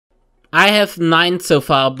I have 9 so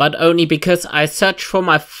far, but only because I searched for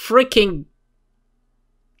my freaking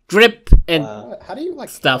grip and how do you like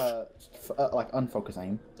stuff. Like unfocus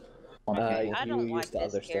aim? I don't like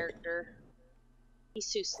this character. He's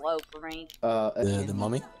too slow for me. The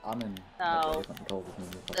mummy? I'm in. No,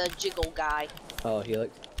 the jiggle guy. Oh,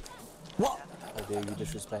 Helix. What? How dare you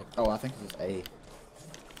disrespect? Oh, I think this is A.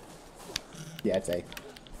 Yeah, it's A.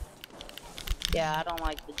 Yeah, I don't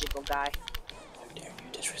like the jiggle guy. How dare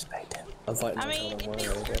you disrespect him? I'm fighting. I mean, if it's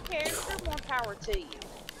your character, more power to you.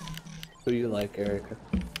 Who you like, Erica?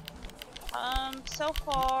 So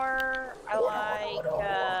far, I like,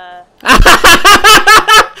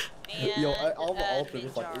 Yo, all the alters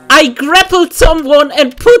is like. I grappled someone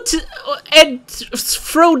and throw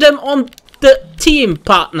them on the team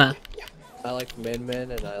partner. I like Min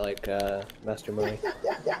and I like Master Mummy.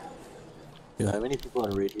 You know how many people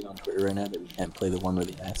are raging on Twitter right now that we can't play the one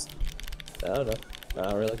with the ass? I don't know. I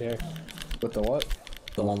don't really care. With the what?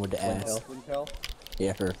 The one with the ass.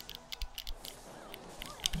 Yeah, her.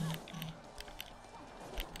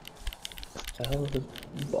 Hell the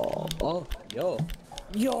ball. Oh, yo.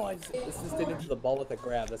 Yo, I assisted into the ball with a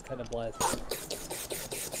grab. That's kind of blessed.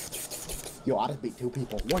 Yo, I just beat 2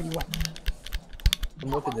 people. Where you at?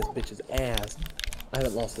 I'm whipping this bitch's ass. I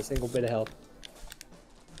haven't lost a single bit of health.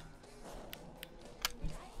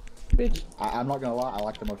 Bitch. I'm not gonna lie, I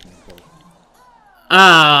like the motion control.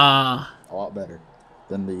 Ah. A lot better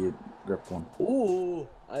than the grip one. Ooh,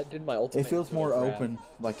 I did my ultimate. It feels more open,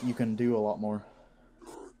 like you can do a lot more.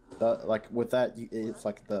 Like with that, it's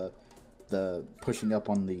like the pushing up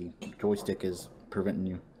on the joystick is preventing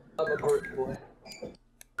you. I'm a great boy.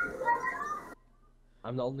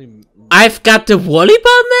 I'm the only. I've got the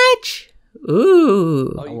volleyball match.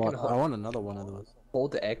 Ooh. Oh, I want another one of those.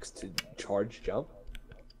 Hold the X to charge jump.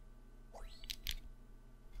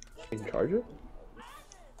 You can charge it?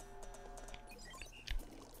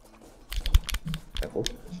 Careful.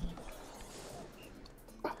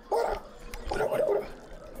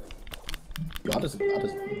 Yo, I'll just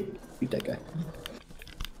beat that guy.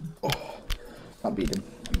 Oh, not beat him.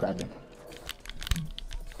 I grabbed him.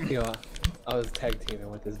 Yo, I was tag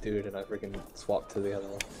teaming with this dude and I freaking swapped to the other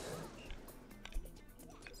one.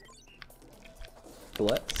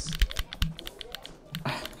 Blitz.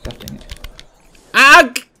 God dang it.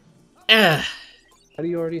 Ugh. How do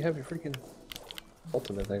you already have your freaking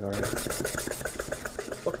ultimate thing already?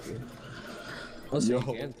 Fuck you. Unless you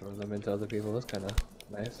can throw them into other people, that's kinda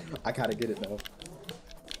nice. I gotta get it though.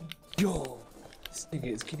 Yo! This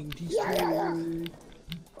nigga is getting destroyed!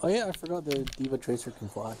 Oh yeah, I forgot the Diva Tracer can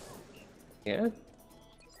fly. Yeah?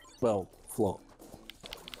 Well, float.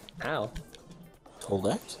 How? Hold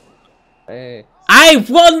X? Hey. I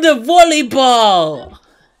won the volleyball!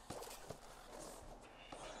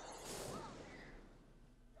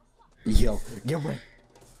 Yo, get ready.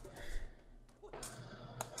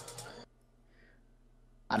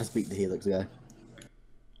 I just beat the Helix guy.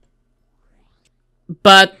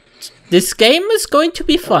 But this game is going to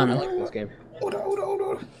be fun. I like this game. Hold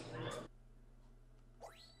on.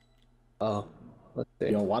 Oh, let's see.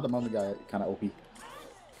 Yo, why the mummy guy kind of OP?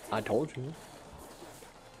 I told you.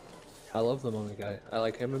 I love the mummy guy. I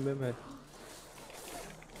like him and Mimid.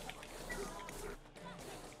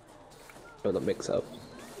 For the mix-up.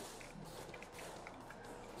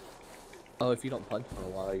 Oh, if you don't punch for a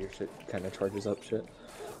while, your shit kind of charges up shit.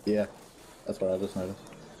 Yeah, that's what I just noticed.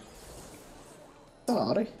 Sorry.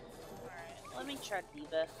 Alright, let me try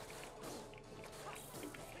Diva.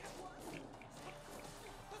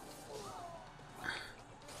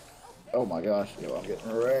 Oh my gosh, yo, I'm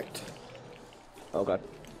getting wrecked. Oh god.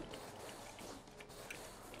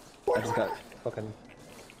 I just got fucking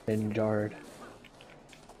ninja'd.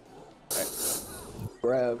 Alright.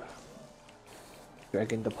 Grab.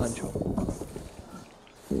 Dragging the punch.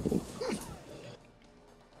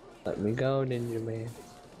 Let me go, Ninja Man.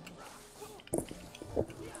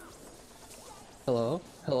 Hello?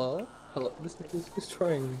 Hello? Hello? This nigga's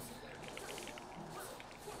destroying me.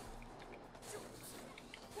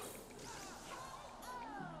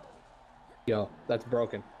 Yo, that's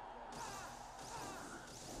broken.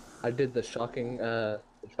 I did the shocking,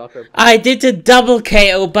 shocker. I did a double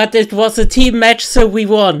KO, but it was a team match, so we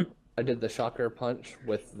won. I did the shocker punch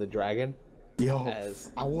with the dragon. Yo, as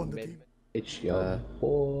I won the game. It's your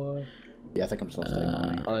boy. Yeah, I think I'm still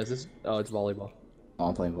playing. Oh, is this? Oh, it's volleyball. Oh,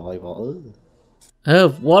 I'm playing volleyball. Ugh. Oh,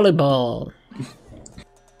 volleyball.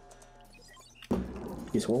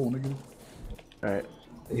 He's swollen again. Alright.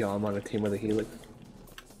 Yo, I'm on a team with a Helix.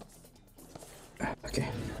 Okay.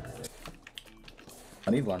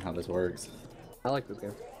 I need to learn how this works. I like this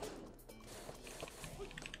game.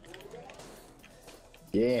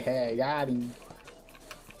 Yeah, got him.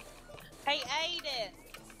 Hey, Aiden.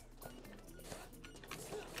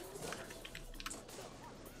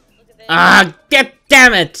 Look at this. Ah, get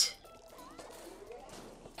damn it!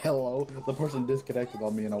 Hello, the person disconnected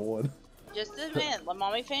on me and I won. Just a minute. Let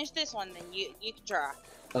mommy finish this one, then you can try.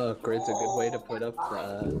 Grid's a good way to put up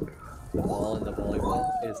the ball in the volleyball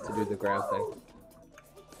is to do the grab thing.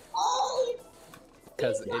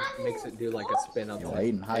 Because it makes it do like a spin up Yo,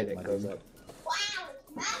 and Aiden, hide it my goes dude. up.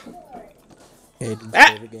 Aiden's Ah.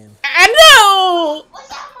 favorite game. No!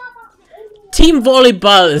 Team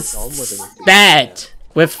volleyball is No, I'm with it. bad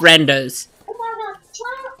with renders.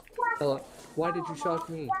 Hello. Why did you shock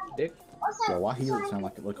me, dick? Yo, why he sound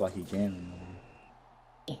like it look like he jamming?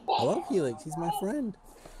 I love Helix. He's my friend.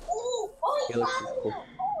 Helix is cool.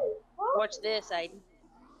 Watch this, Aiden.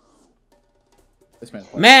 This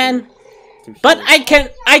man's Man, too but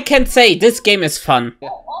short. I can say this game is fun.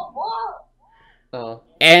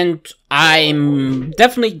 And I'm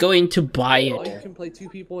definitely going to buy Oh, it. you can play 2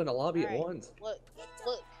 people in a lobby at Alright, once. Look,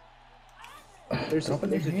 look. There's a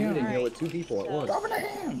dude in here Alright, with 2 people at once. Drop it to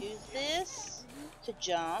him. Use this to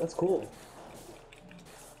jump. That's cool.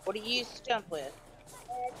 What do you use to jump with?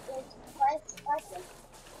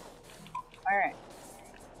 Alright,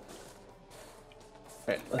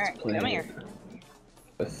 Alright, let's alright, play come here.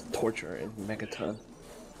 with Torture and Megaton.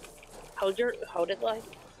 Hold it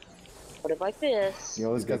like this.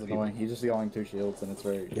 Yo, this guy's annoying. He's just yelling 2 shields and it's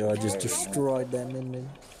very. Yo, I just very destroyed that min.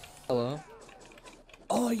 Hello?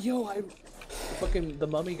 Oh, yo, fucking the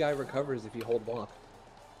mummy guy recovers if you hold block.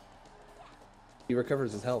 He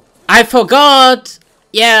recovers his health. I forgot!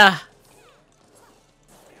 Yeah.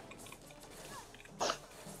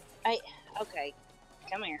 Okay,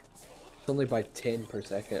 come here. It's only by 10 per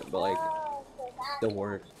second, but like, still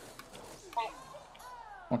works.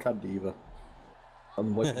 I'll try Diva.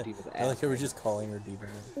 I'm whipping Diva's I like ass. how we're just calling her Diva.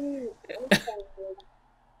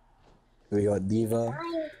 We got Diva.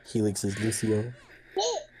 Helix is Lucio.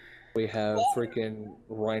 We have freaking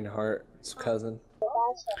Reinhardt's cousin.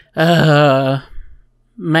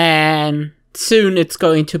 Man. Soon it's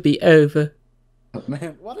going to be over.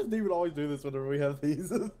 Man, why does Diva always do this whenever we have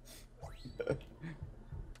these?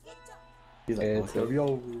 He's like, It's oh,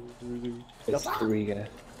 yo. It's 3 guys.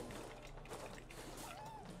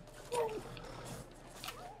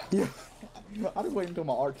 Yeah. I just wait until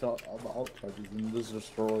my art charges and just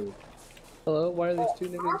destroy it. Hello, why are these 2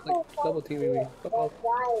 niggas like double teaming me?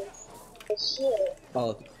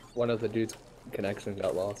 Oh, one of the dude's connection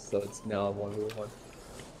got lost, so it's now a 1v1.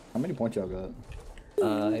 How many points y'all got?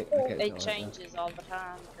 I can't It tell changes all the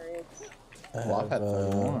time, Chris. Well, I've had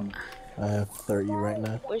 31. I have 30 right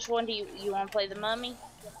now. Which one do you want to play, the mummy?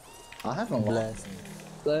 I haven't lost.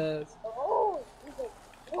 Bless. Let's...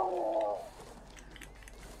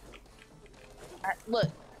 Alright, look.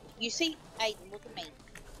 You see, Aiden, look at me.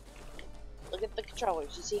 Look at the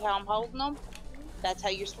controllers. You see how I'm holding them? That's how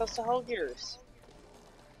you're supposed to hold yours.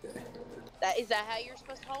 Is that how you're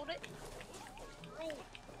supposed to hold it?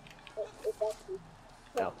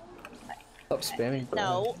 No. Stop spamming, bro.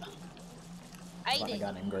 No. Like a guy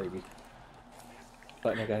Aiden. named Gravy.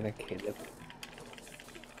 Button a guy in a kid.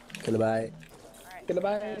 Kill a bye. Alright.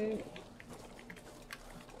 Goodbye.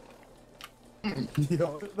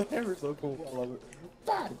 Yo, the hammer's so cool. I love it.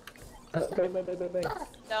 Bang, bang, bang, bang, bang.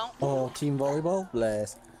 Don't. Oh, team volleyball?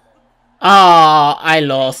 Bless. Ah, I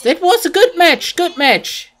lost. It was a good match. Good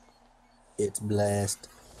match. It's blessed.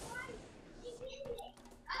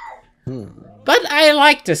 But I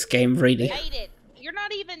like this game, really. Aiden.